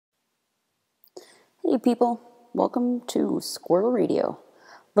Hey people, welcome to Squirrel Radio.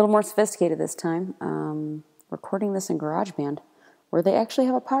 A little more sophisticated this time. Recording this in GarageBand, where they actually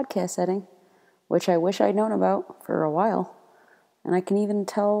have a podcast setting, which I wish I'd known about for a while. And I can even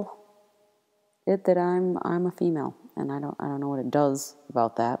tell it that I'm a female, and I don't know what it does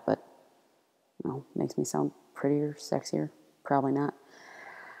about that, but makes me sound prettier, sexier. Probably not.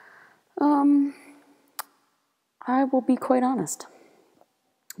 I will be quite honest.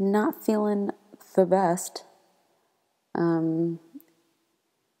 Not feeling the best. I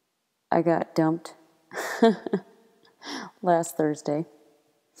got dumped last Thursday.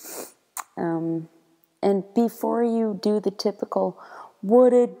 And before you do the typical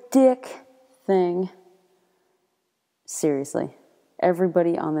 "what a dick" thing, seriously,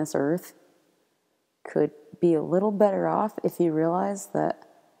 everybody on this earth could be a little better off if you realize that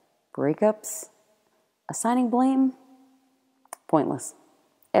breakups, assigning blame, pointless.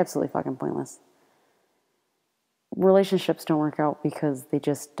 Absolutely fucking pointless. Relationships don't work out because they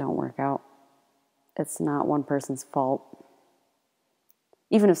just don't work out. It's not one person's fault.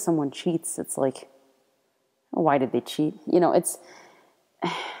 Even if someone cheats, it's like, why did they cheat?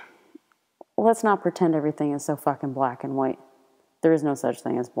 Let's not pretend everything is so fucking black and white. There is no such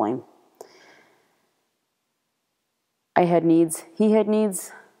thing as blame. I had needs. He had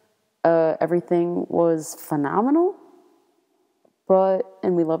needs. Everything was phenomenal.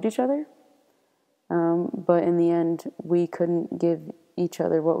 And we loved each other. But in the end, we couldn't give each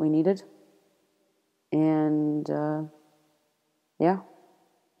other what we needed. And,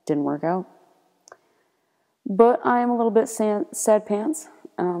 didn't work out. But I am a little bit sad pants.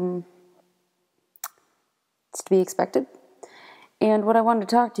 It's to be expected. And what I wanted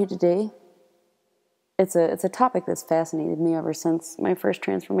to talk to you today, it's a topic that's fascinated me ever since my first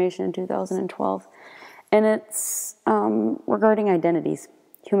transformation in 2012. And it's regarding identities,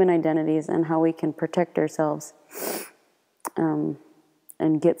 human identities, and how we can protect ourselves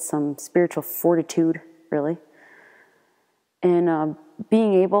and get some spiritual fortitude, really. And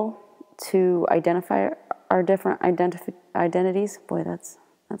being able to identify our different identities. Boy, that's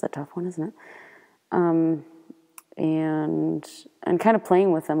a tough one, isn't it? And kind of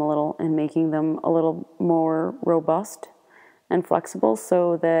playing with them a little and making them a little more robust and flexible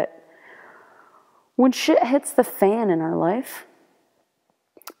so that when shit hits the fan in our life,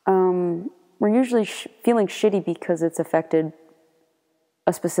 we're usually feeling shitty because it's affected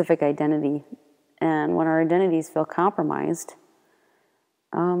a specific identity. And when our identities feel compromised,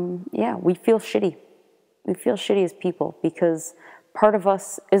 we feel shitty. We feel shitty as people because part of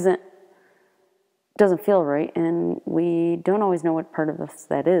us doesn't feel right, and we don't always know what part of us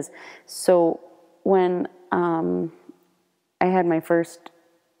that is. So when I had my first,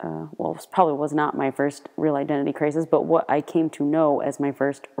 it probably was not my first real identity crisis, but what I came to know as my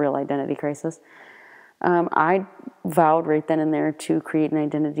first real identity crisis, I vowed right then and there to create an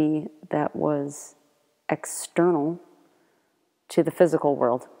identity that was external to the physical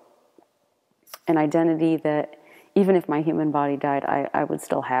world. An identity that even if my human body died, I would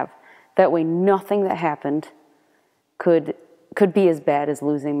still have. That way nothing that happened could be as bad as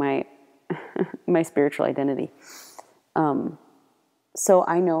losing my my spiritual identity. So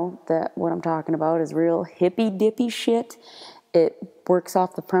I know that what I'm talking about is real hippy-dippy shit. It works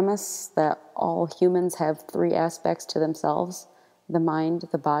off the premise that all humans have three aspects to themselves: the mind,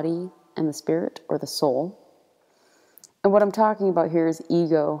 the body, and the spirit, or the soul. And what I'm talking about here is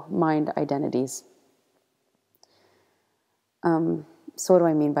ego, mind, identities. So what do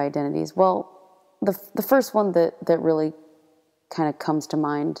I mean by identities? Well, the first one that really kind of comes to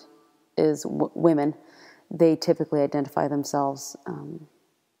mind is women. They typically identify themselves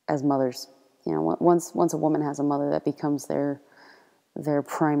as mothers. Once a woman has a mother, that becomes their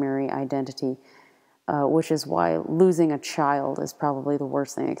primary identity, which is why losing a child is probably the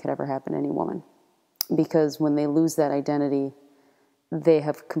worst thing that could ever happen to any woman. Because when they lose that identity, they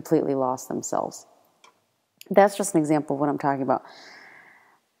have completely lost themselves. That's just an example of what I'm talking about.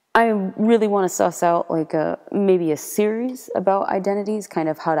 I really want to suss out maybe a series about identities, kind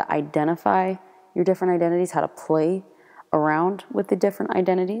of how to identify your different identities, how to play around with the different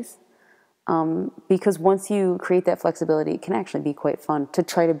identities. Because once you create that flexibility, it can actually be quite fun to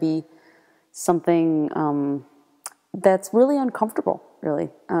try to be something that's really uncomfortable, really.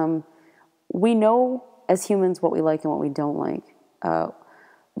 We know as humans what we like and what we don't like.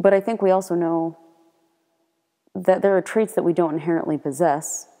 But I think we also know that there are traits that we don't inherently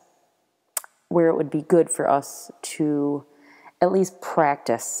possess where it would be good for us to at least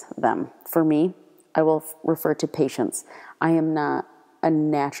practice them. For me, I will refer to patience. I am not a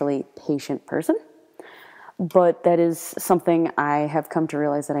naturally patient person, But that is something I have come to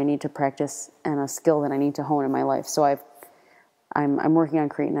realize that I need to practice, and a skill that I need to hone in my life. So I'm working on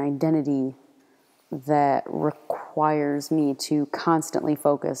creating an identity that requires me to constantly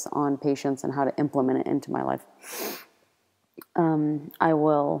focus on patience and how to implement it into my life. I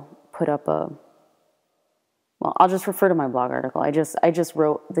will put up I'll just refer to my blog article. I just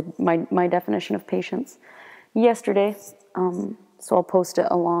wrote my definition of patience yesterday. So I'll post it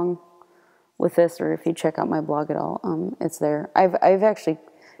along with this, or if you check out my blog at all, it's there. I've actually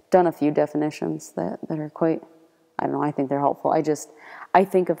done a few definitions that are quite, I don't know, I think they're helpful. I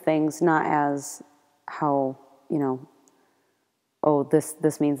think of things not as how, oh,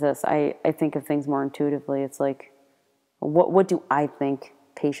 this means this. I think of things more intuitively. It's like, what do I think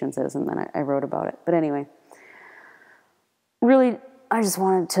patience is? And then I wrote about it. But anyway, really, I just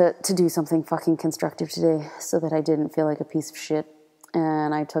wanted to do something fucking constructive today so that I didn't feel like a piece of shit.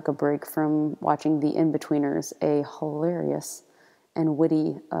 And I took a break from watching The In-Betweeners, a hilarious and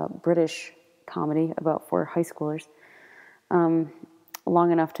witty British comedy about 4 high schoolers,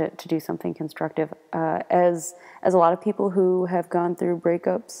 long enough to do something constructive. As a lot of people who have gone through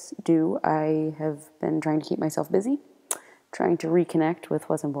breakups do, I have been trying to keep myself busy, trying to reconnect with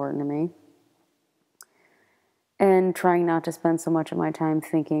what's important to me, and trying not to spend so much of my time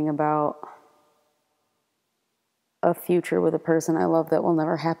thinking about a future with a person I love that will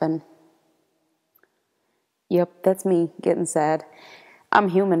never happen. Yep, that's me getting sad. I'm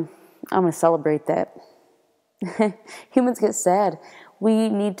human. I'm going to celebrate that. Humans get sad. We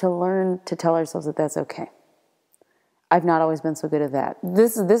need to learn to tell ourselves that that's okay. I've not always been so good at that.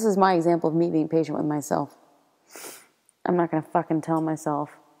 This is my example of me being patient with myself. I'm not going to fucking tell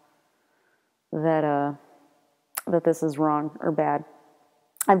myself that this is wrong or bad.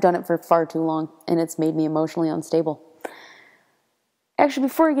 I've done it for far too long, and it's made me emotionally unstable. Actually,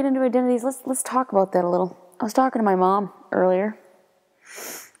 before I get into identities, let's talk about that a little. I was talking to my mom earlier,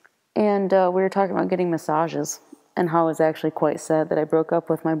 and we were talking about getting massages, and how I was actually quite sad that I broke up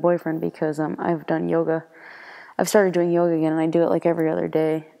with my boyfriend because I've done yoga. I've started doing yoga again, and I do it like every other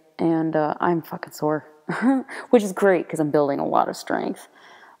day, and I'm fucking sore, which is great because I'm building a lot of strength.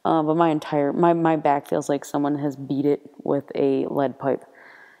 But my back feels like someone has beat it with a lead pipe.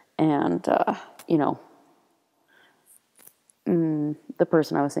 And, the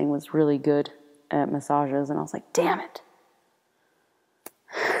person I was seeing was really good at massages, and I was like, damn it.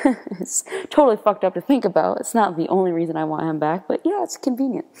 It's totally fucked up to think about. It's not the only reason I want him back, but yeah, it's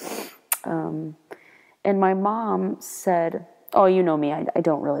convenient. And my mom said, oh, you know me, I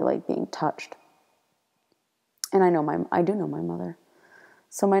don't really like being touched. And I do know my mother.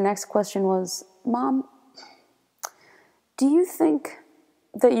 So my next question was, Mom, do you think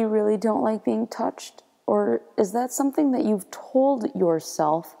that you really don't like being touched? Or is that something that you've told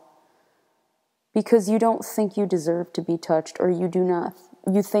yourself because you don't think you deserve to be touched, or you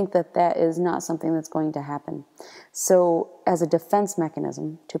think that is not something that's going to happen? So as a defense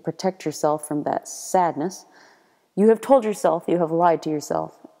mechanism to protect yourself from that sadness, you have told yourself, you have lied to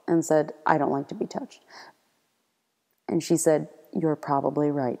yourself and said, I don't like to be touched. And she said, you're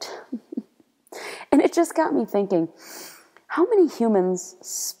probably right. And it just got me thinking, how many humans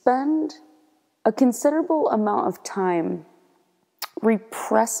spend a considerable amount of time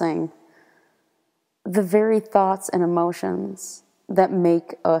repressing the very thoughts and emotions that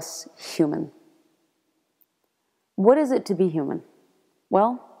make us human? What is it to be human?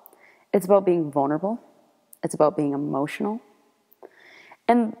 Well, it's about being vulnerable. It's about being emotional.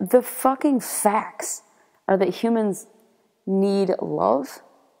 And the fucking facts are that humans need love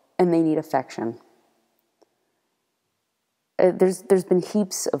and they need affection. There's been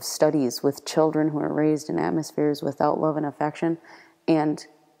heaps of studies with children who are raised in atmospheres without love and affection, and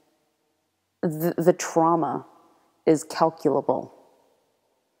the trauma is calculable.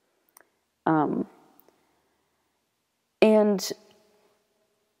 And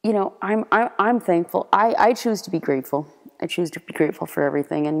I'm thankful. I choose to be grateful. I choose to be grateful for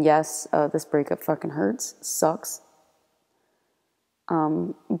everything. And yes, this breakup fucking hurts, sucks.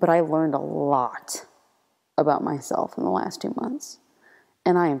 But I learned a lot about myself in the last 2 months.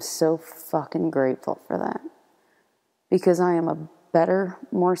 And I am so fucking grateful for that. Because I am a better,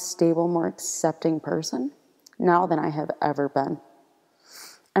 more stable, more accepting person now than I have ever been.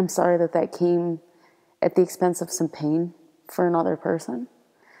 I'm sorry that came at the expense of some pain for another person.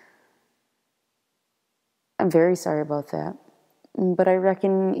 I'm very sorry about that. But I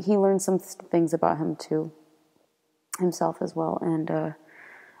reckon he learned some things about himself as well. And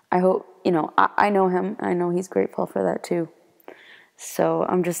I hope, I know him. I know he's grateful for that too. So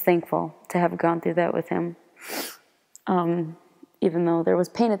I'm just thankful to have gone through that with him. Even though there was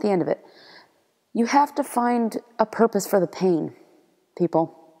pain at the end of it. You have to find a purpose for the pain,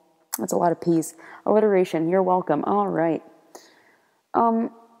 people. That's a lot of P's. Alliteration, you're welcome. All right.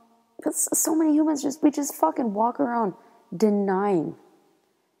 But so many humans we just fucking walk around denying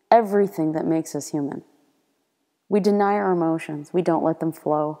everything that makes us human. We deny our emotions. We don't let them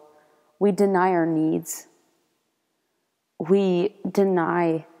flow. We deny our needs. We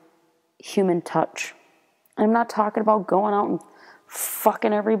deny human touch. And I'm not talking about going out and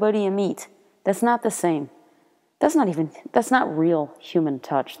fucking everybody you meet. That's not the same. That's not real human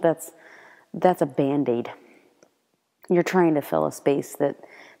touch. That's a Band-Aid. You're trying to fill a space that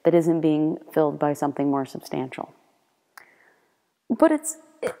isn't being filled by something more substantial. But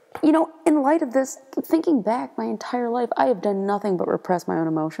in light of this, thinking back my entire life, I have done nothing but repress my own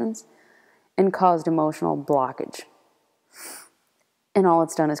emotions and caused emotional blockage. And all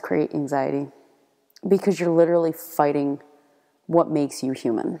it's done is create anxiety, because you're literally fighting what makes you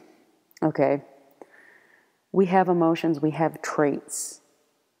human. Okay? We have emotions, we have traits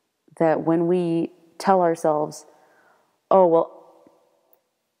that when we tell ourselves, oh, well,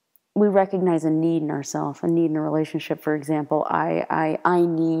 we recognize a need in ourselves, a need in a relationship, for example, I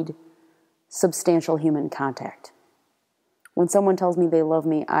need substantial human contact. When someone tells me they love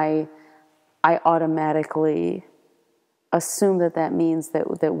me, I automatically assume that means that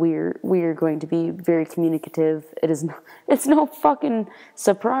we're going to be very communicative. It's no fucking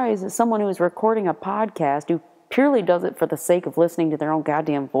surprise that someone who is recording a podcast, who purely does it for the sake of listening to their own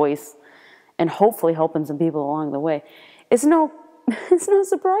goddamn voice and hopefully helping some people along the way, it's no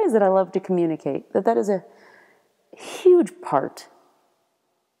surprise that I love to communicate. That is a huge part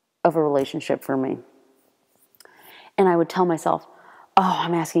of a relationship for me. And I would tell myself, oh,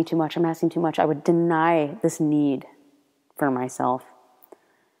 I'm asking too much. I would deny this need for myself.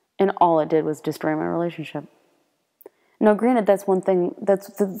 And all it did was destroy my relationship. Now, granted, that's one thing,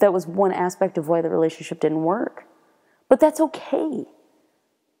 that was one aspect of why the relationship didn't work. But that's okay.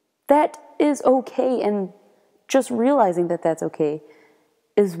 That is okay. And just realizing that that's okay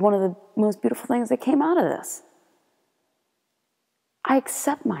is one of the most beautiful things that came out of this. I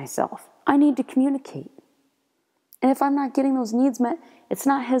accept myself. I need to communicate. And if I'm not getting those needs met, it's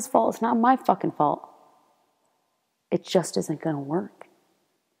not his fault. It's not my fucking fault. It just isn't going to work.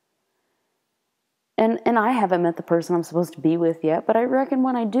 And I haven't met the person I'm supposed to be with yet, but I reckon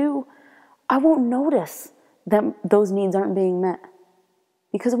when I do, I won't notice that those needs aren't being met,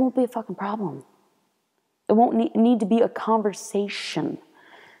 because it won't be a fucking problem. It won't need to be a conversation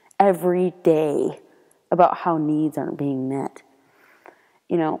every day about how needs aren't being met.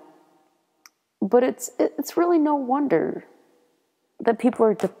 But it's really no wonder that people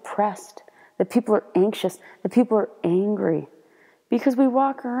are depressed, that people are anxious, that people are angry, because we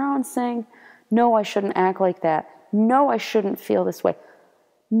walk around saying, no, I shouldn't act like that. No, I shouldn't feel this way.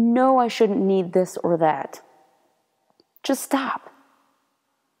 No, I shouldn't need this or that. Just stop.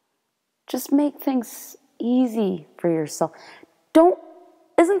 Just make things easy for yourself.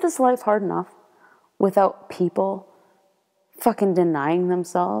 Isn't this life hard enough without people fucking denying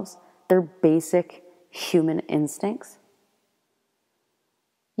themselves their basic human instincts?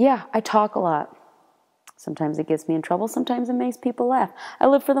 Yeah, I talk a lot. Sometimes it gets me in trouble. Sometimes it makes people laugh. I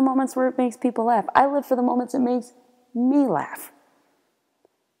live for the moments where it makes people laugh. I live for the moments it makes me laugh.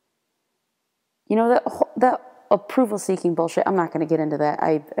 That approval-seeking bullshit, I'm not going to get into that.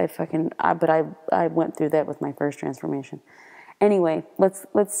 I went through that with my first transformation. Anyway, I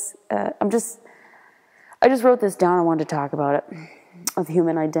just wrote this down. I wanted to talk about it, of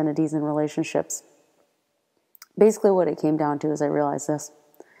human identities and relationships. Basically what it came down to is I realized this.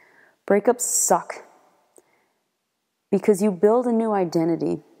 Breakups suck because you build a new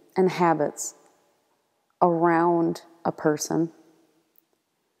identity and habits around a person.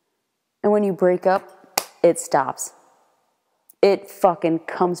 And when you break up, it stops. It fucking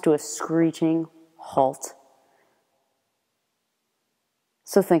comes to a screeching halt.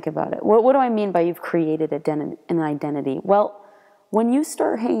 So think about it. What do I mean by you've created an identity? Well, when you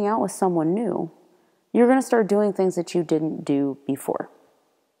start hanging out with someone new, you're going to start doing things that you didn't do before.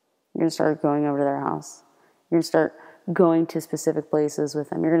 You're going to start going over to their house. You're going to start going to specific places with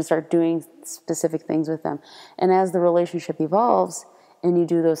them. You're going to start doing specific things with them. And as the relationship evolves and you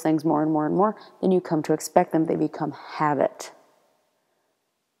do those things more and more and more, then you come to expect them. They become habit,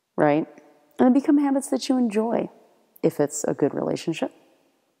 right? And they become habits that you enjoy if it's a good relationship.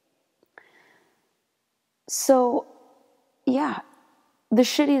 So, yeah, the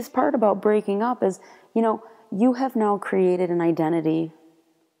shittiest part about breaking up is, you have now created an identity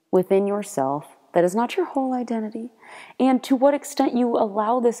within yourself that is not your whole identity. And to what extent you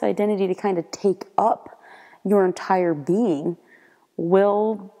allow this identity to kind of take up your entire being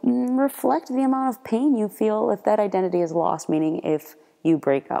will reflect the amount of pain you feel if that identity is lost, meaning if you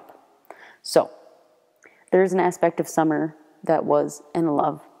break up. So, there's an aspect of Summer that was in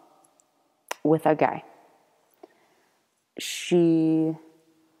love with a guy. She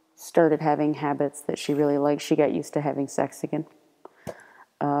started having habits that she really liked. She got used to having sex again,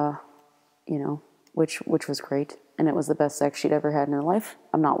 which was great. And it was the best sex she'd ever had in her life.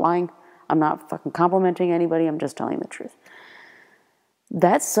 I'm not lying. I'm not fucking complimenting anybody. I'm just telling the truth.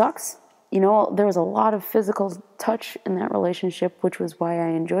 That sucks. There was a lot of physical touch in that relationship, which was why I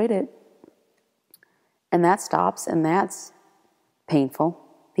enjoyed it. And that stops, and that's painful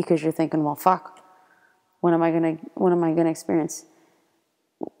because you're thinking, well, fuck, when am I gonna experience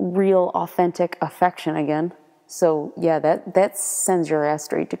real, authentic affection again? So yeah, that sends your ass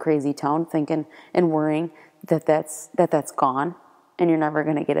straight to crazy town, thinking and worrying that's gone, and you're never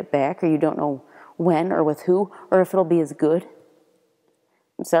gonna get it back, or you don't know when or with who, or if it'll be as good.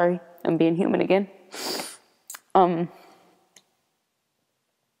 I'm sorry, I'm being human again.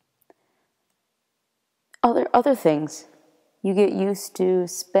 Other things. You get used to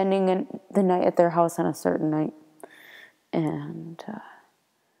spending the night at their house on a certain night, and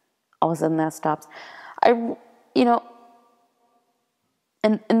all of a sudden that stops. And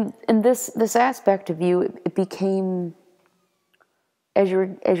this aspect of you, it became, as you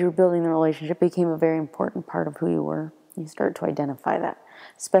were building the relationship, it became a very important part of who you were. You start to identify that,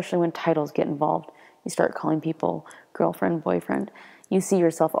 especially when titles get involved. You start calling people girlfriend, boyfriend. You see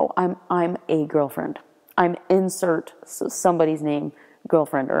yourself, oh, I'm a girlfriend. I'm insert somebody's name,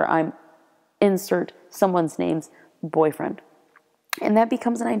 girlfriend, or I'm insert someone's name's boyfriend. And that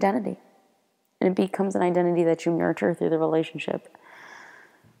becomes an identity. And it becomes an identity that you nurture through the relationship.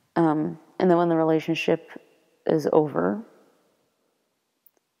 And then when the relationship is over,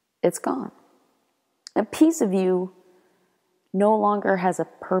 it's gone. A piece of you no longer has a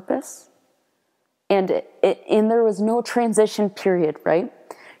purpose. And there was no transition period, right?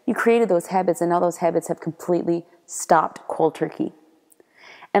 You created those habits, and now those habits have completely stopped cold turkey.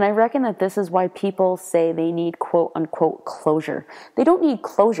 And I reckon that this is why people say they need quote-unquote closure. They don't need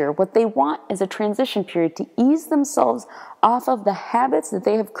closure. What they want is a transition period to ease themselves off of the habits that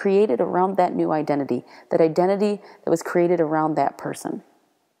they have created around that new identity, that identity that was created around that person.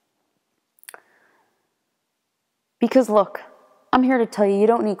 Because look, I'm here to tell you, you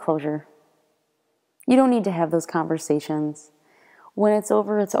don't need closure. You don't need to have those conversations. When it's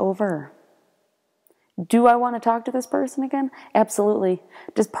over, it's over. Do I want to talk to this person again? Absolutely.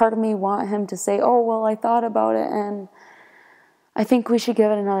 Does part of me want him to say, oh, well, I thought about it and I think we should give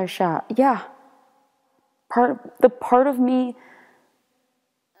it another shot? Yeah. The part of me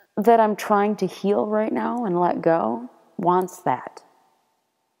that I'm trying to heal right now and let go wants that.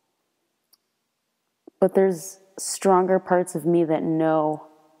 But there's stronger parts of me that know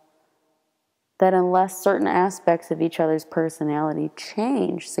that unless certain aspects of each other's personality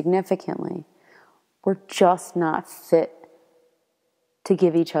change significantly, we're just not fit to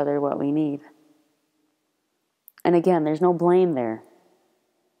give each other what we need. And again, there's no blame there.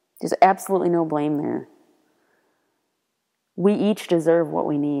 There's absolutely no blame there. We each deserve what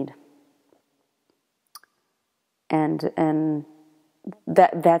we need. And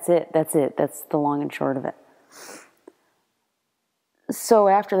that's it. That's the long and short of it. So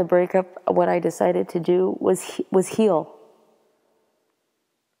after the breakup, what I decided to do was heal.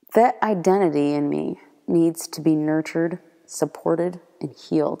 That identity in me needs to be nurtured, supported, and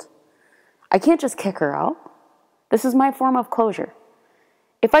healed. I can't just kick her out. This is my form of closure.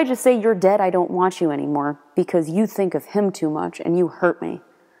 If I just say, you're dead, I don't want you anymore because you think of him too much and you hurt me.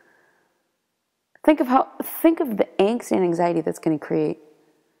 Think of the angst and anxiety that's going to create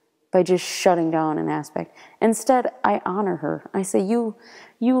by just shutting down an aspect. Instead, I honor her. I say, you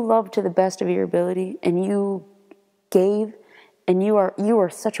loved to the best of your ability, and you gave, and you are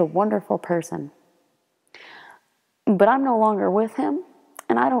such a wonderful person. But I'm no longer with him,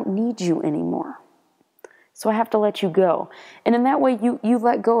 and I don't need you anymore. So I have to let you go. And in that way, you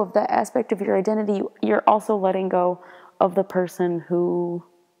let go of that aspect of your identity. You're also letting go of the person who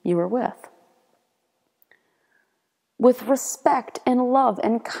you were with. With respect and love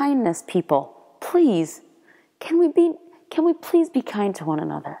and kindness, people, please, can we please be kind to one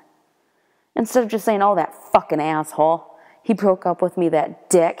another? Instead of just saying, oh, that fucking asshole, he broke up with me, that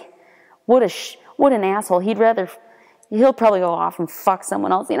dick. What an asshole. He'll probably go off and fuck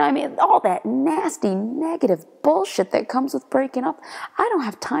someone else. All that nasty, negative bullshit that comes with breaking up. I don't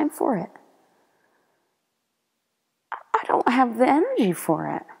have time for it. I don't have the energy for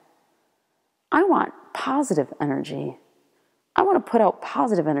it. I want positive energy. I want to put out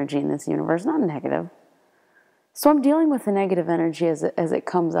positive energy in this universe, not negative. So I'm dealing with the negative energy as it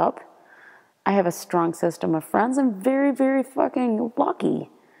comes up. I have a strong system of friends. I'm very, very fucking lucky.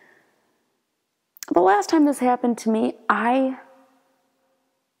 The last time this happened to me, I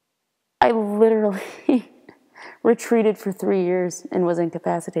literally retreated for 3 years and was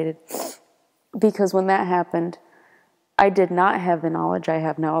incapacitated. Because when that happened, I did not have the knowledge I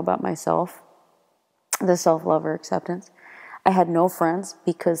have now about myself, the self-love or acceptance. I had no friends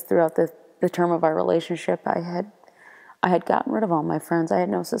because throughout the term of our relationship, I had gotten rid of all my friends. I had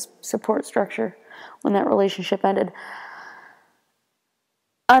no support structure when that relationship ended.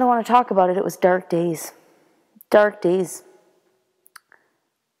 I don't want to talk about it. It was dark days. Dark days.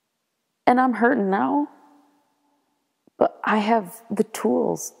 And I'm hurting now. But I have the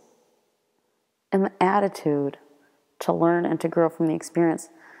tools and the attitude to learn and to grow from the experience.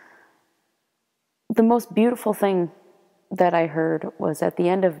 The most beautiful thing that I heard was at the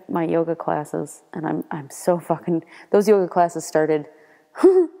end of my yoga classes, and I'm so fucking, those yoga classes started,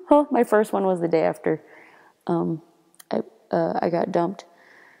 my first one was the day after I got dumped.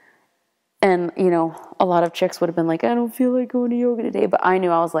 And, you know, a lot of chicks would have been like, I don't feel like going to yoga today. But I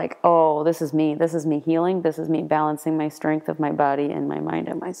knew, I was like, oh, this is me. This is me healing. This is me balancing my strength of my body and my mind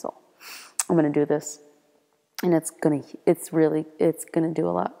and my soul. I'm going to do this. And it's going to do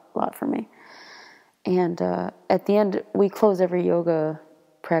a lot for me. And at the end, we close every yoga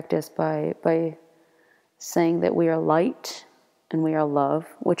practice by saying that we are light and we are love,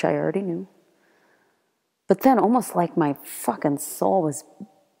 which I already knew. But then almost like my fucking soul was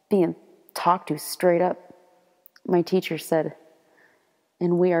being talked to straight up, my teacher said,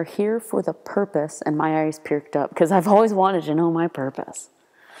 and we are here for the purpose, and my eyes perked up because I've always wanted to know my purpose,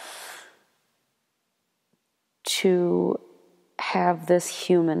 to have this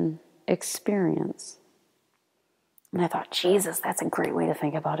human experience. And I thought, Jesus, that's a great way to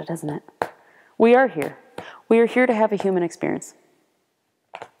think about it, isn't it? We are here. We are here to have a human experience.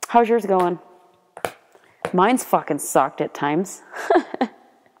 How's yours going? Mine's fucking sucked at times.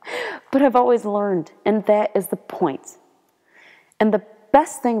 But I've always learned, and that is the point. And the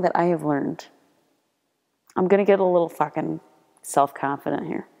best thing that I have learned, I'm going to get a little fucking self-confident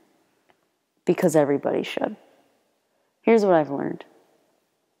here, because everybody should. Here's what I've learned.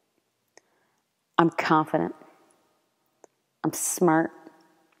 I'm confident. I'm smart.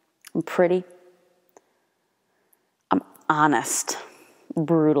 I'm pretty. I'm honest.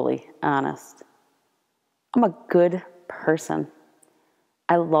 Brutally honest. I'm a good person.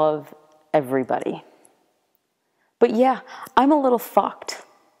 I love everybody. But yeah, I'm a little fucked.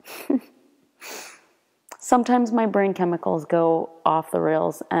 Sometimes my brain chemicals go off the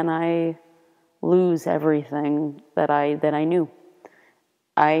rails and I lose everything that I knew.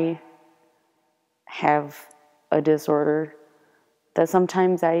 I have a disorder that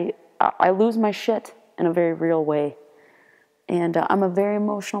sometimes I lose my shit in a very real way. And I'm a very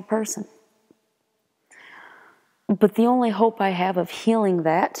emotional person. But the only hope I have of healing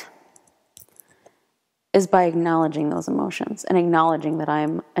that is by acknowledging those emotions and acknowledging that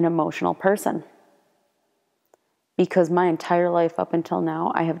I'm an emotional person. Because my entire life up until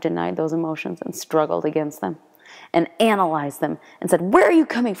now, I have denied those emotions and struggled against them and analyzed them and said, where are you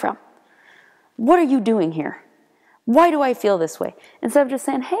coming from? What are you doing here? Why do I feel this way? Instead of just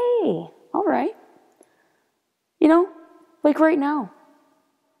saying, hey, all right. You know, like right now.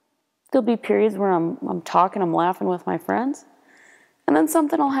 There'll be periods where I'm talking, I'm laughing with my friends, and then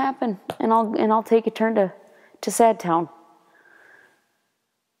something will happen, and I'll take a turn to Sad Town.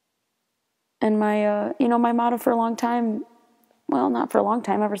 And my my motto for a long time, well, not for a long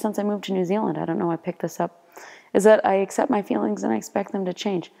time, ever since I moved to New Zealand, I don't know, I picked this up, is that I accept my feelings and I expect them to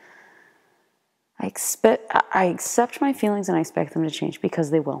change. I accept my feelings and I expect them to change because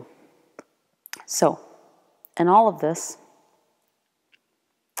they will. So, in all of this,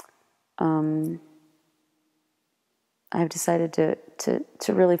 I've decided to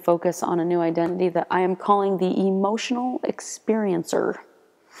really focus on a new identity that I am calling the emotional experiencer.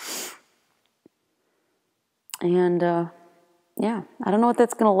 And yeah, I don't know what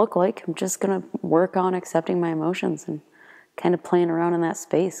that's going to look like. I'm just going to work on accepting my emotions and kind of playing around in that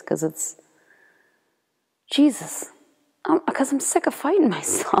space because it's, Jesus, because I'm sick of fighting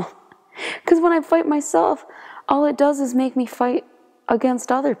myself. Because when I fight myself, all it does is make me fight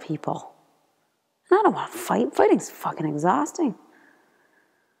against other people. And I don't want to fight. Fighting's fucking exhausting.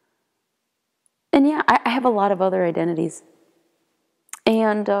 And yeah, I have a lot of other identities.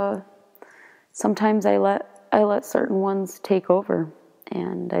 And sometimes I let certain ones take over.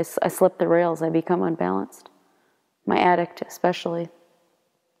 And I slip the rails. I become unbalanced. My addict especially.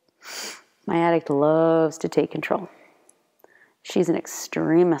 My addict loves to take control. She's an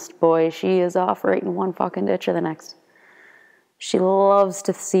extremist, boy. She is off right in one fucking ditch or the next. She loves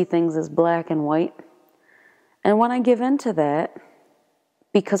to see things as black and white. And when I give in to that,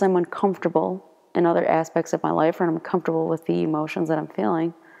 because I'm uncomfortable in other aspects of my life, or I'm uncomfortable with the emotions that I'm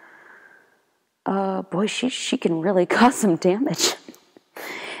feeling, boy, she can really cause some damage.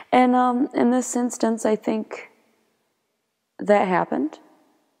 And in this instance, I think that happened.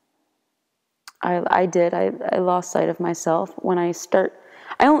 I did. I lost sight of myself when I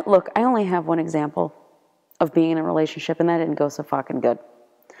only have one example of being in a relationship, and that didn't go so fucking good.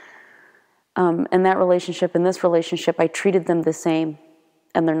 In this relationship, I treated them the same,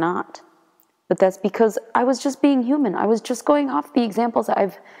 and they're not. But that's because I was just being human. I was just going off the examples that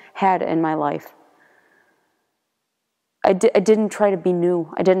I've had in my life. I didn't try to be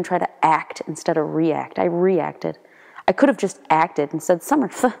new. I didn't try to act instead of react. I reacted. I could have just acted and said, Summer,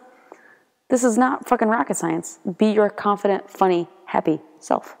 this is not fucking rocket science. Be your confident, funny, happy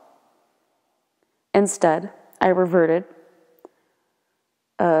self. Instead, I reverted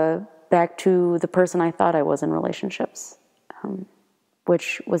back to the person I thought I was in relationships,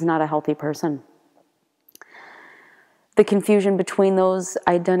 which was not a healthy person. The confusion between those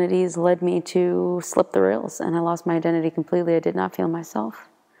identities led me to slip the rails, and I lost my identity completely. I did not feel myself.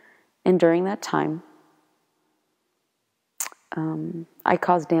 And during that time, I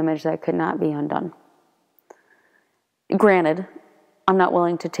caused damage that could not be undone. Granted, I'm not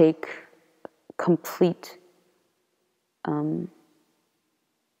willing to take complete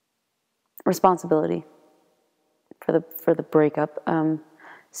responsibility for the breakup.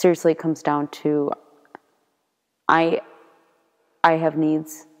 Seriously, it comes down to I have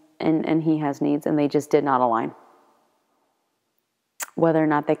needs and he has needs, and they just did not align. Whether or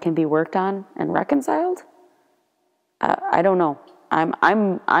not that can be worked on and reconciled, I don't know. I'm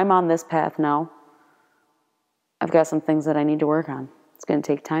on this path now. I've got some things that I need to work on. It's going to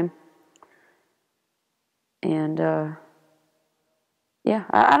take time. And yeah,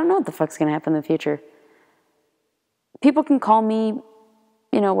 I don't know what the fuck's going to happen in the future. People can call me,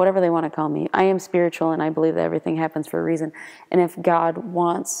 whatever they want to call me. I am spiritual, and I believe that everything happens for a reason. And if God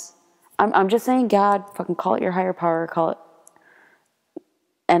wants, I'm just saying God, fucking call it your higher power, call it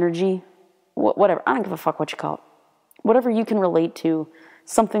energy, whatever. I don't give a fuck what you call it. Whatever you can relate to,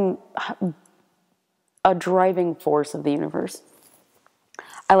 something, a driving force of the universe.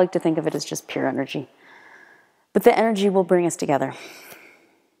 I like to think of it as just pure energy. But the energy will bring us together.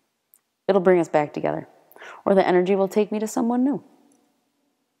 It'll bring us back together. Or the energy will take me to someone new,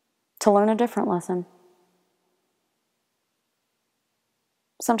 to learn a different lesson.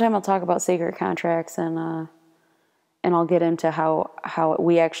 Sometime I'll talk about sacred contracts, and I'll get into how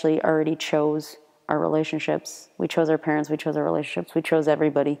we actually already chose our relationships. We chose our parents, we chose our relationships, we chose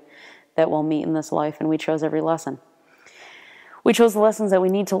everybody that we'll meet in this life, and we chose every lesson. We chose the lessons that we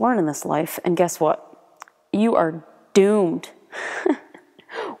need to learn in this life, and guess what? You are doomed.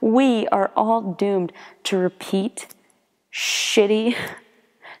 We are all doomed to repeat shitty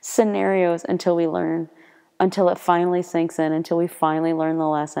scenarios until we learn, until it finally sinks in, until we finally learn the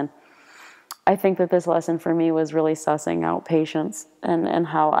lesson. I think that this lesson for me was really sussing out patience and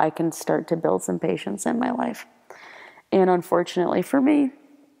how I can start to build some patience in my life. And unfortunately for me,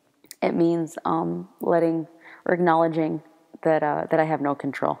 it means letting or acknowledging that I have no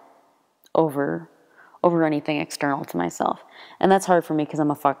control over anything external to myself. And that's hard for me because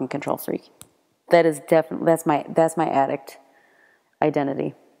I'm a fucking control freak. That is definitely, that's my addict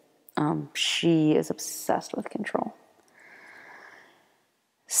identity. She is obsessed with control.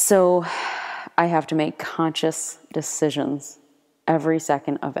 So I have to make conscious decisions every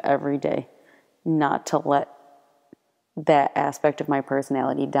second of every day not to let that aspect of my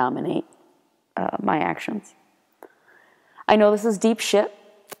personality dominate my actions. I know this is deep shit.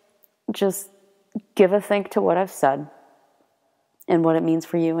 Just give a think to what I've said and what it means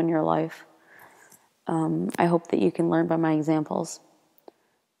for you in your life. I hope that you can learn by my examples.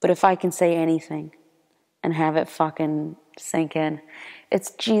 But if I can say anything and have it fucking sink in,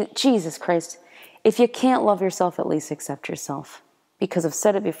 it's Jesus Christ. If you can't love yourself, at least accept yourself. Because I've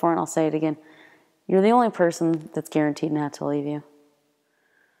said it before and I'll say it again. You're the only person that's guaranteed not to leave you.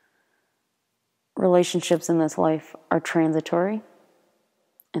 Relationships in this life are transitory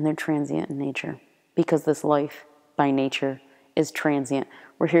and they're transient in nature. Because this life, by nature, is transient.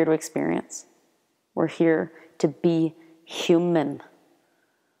 We're here to experience. We're here to be human.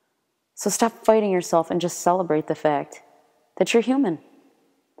 So stop fighting yourself and just celebrate the fact that you're human.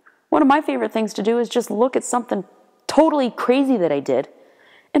 One of my favorite things to do is just look at something totally crazy that I did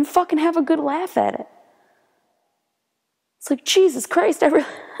and fucking have a good laugh at it. It's like, Jesus Christ, I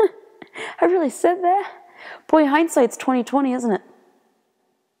really said that? Boy, hindsight's 20/20, isn't it?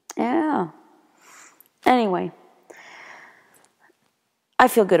 Yeah. Anyway, I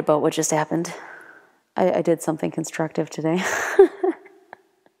feel good about what just happened. I did something constructive today.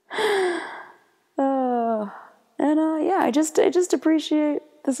 Yeah, I just appreciate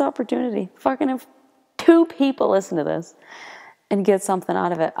this opportunity. Fucking if 2 people listen to this and get something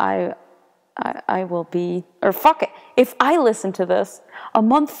out of it, I will be, or fuck it, if I listen to this a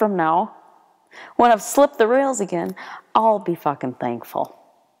month from now, when I've slipped the rails again, I'll be fucking thankful.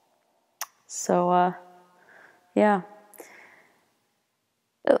 So, yeah.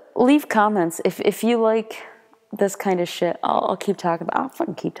 Leave comments if you like this kind of shit. I'll keep talking about. I'll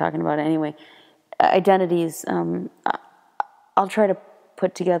fucking keep talking about it anyway. Identities. I'll try to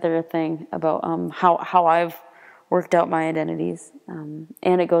put together a thing about how I've worked out my identities, and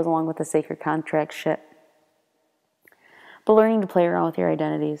it goes along with the sacred contract shit. But learning to play around with your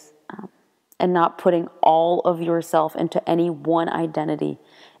identities and not putting all of yourself into any one identity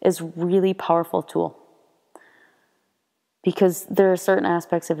is really powerful tool. Because there are certain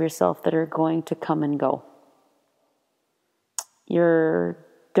aspects of yourself that are going to come and go. You're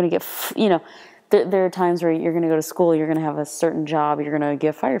going to get, there are times where you're going to go to school, you're going to have a certain job, you're going to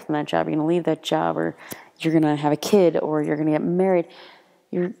get fired from that job, you're going to leave that job, or you're going to have a kid, or you're going to get married.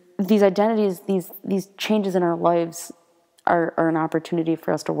 These identities, these changes in our lives are an opportunity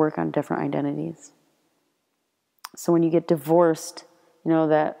for us to work on different identities. So when you get divorced,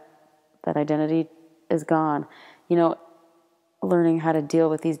 that identity is gone. Learning how to deal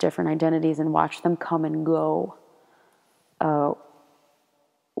with these different identities and watch them come and go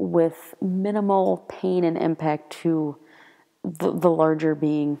with minimal pain and impact to the larger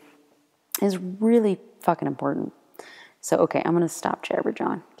being is really fucking important. So, okay, I'm going to stop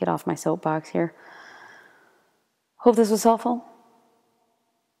jabber-jawing. Get off my soapbox here. Hope this was helpful.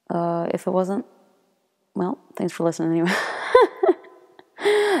 If it wasn't, well, thanks for listening anyway.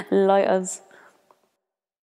 Lighters.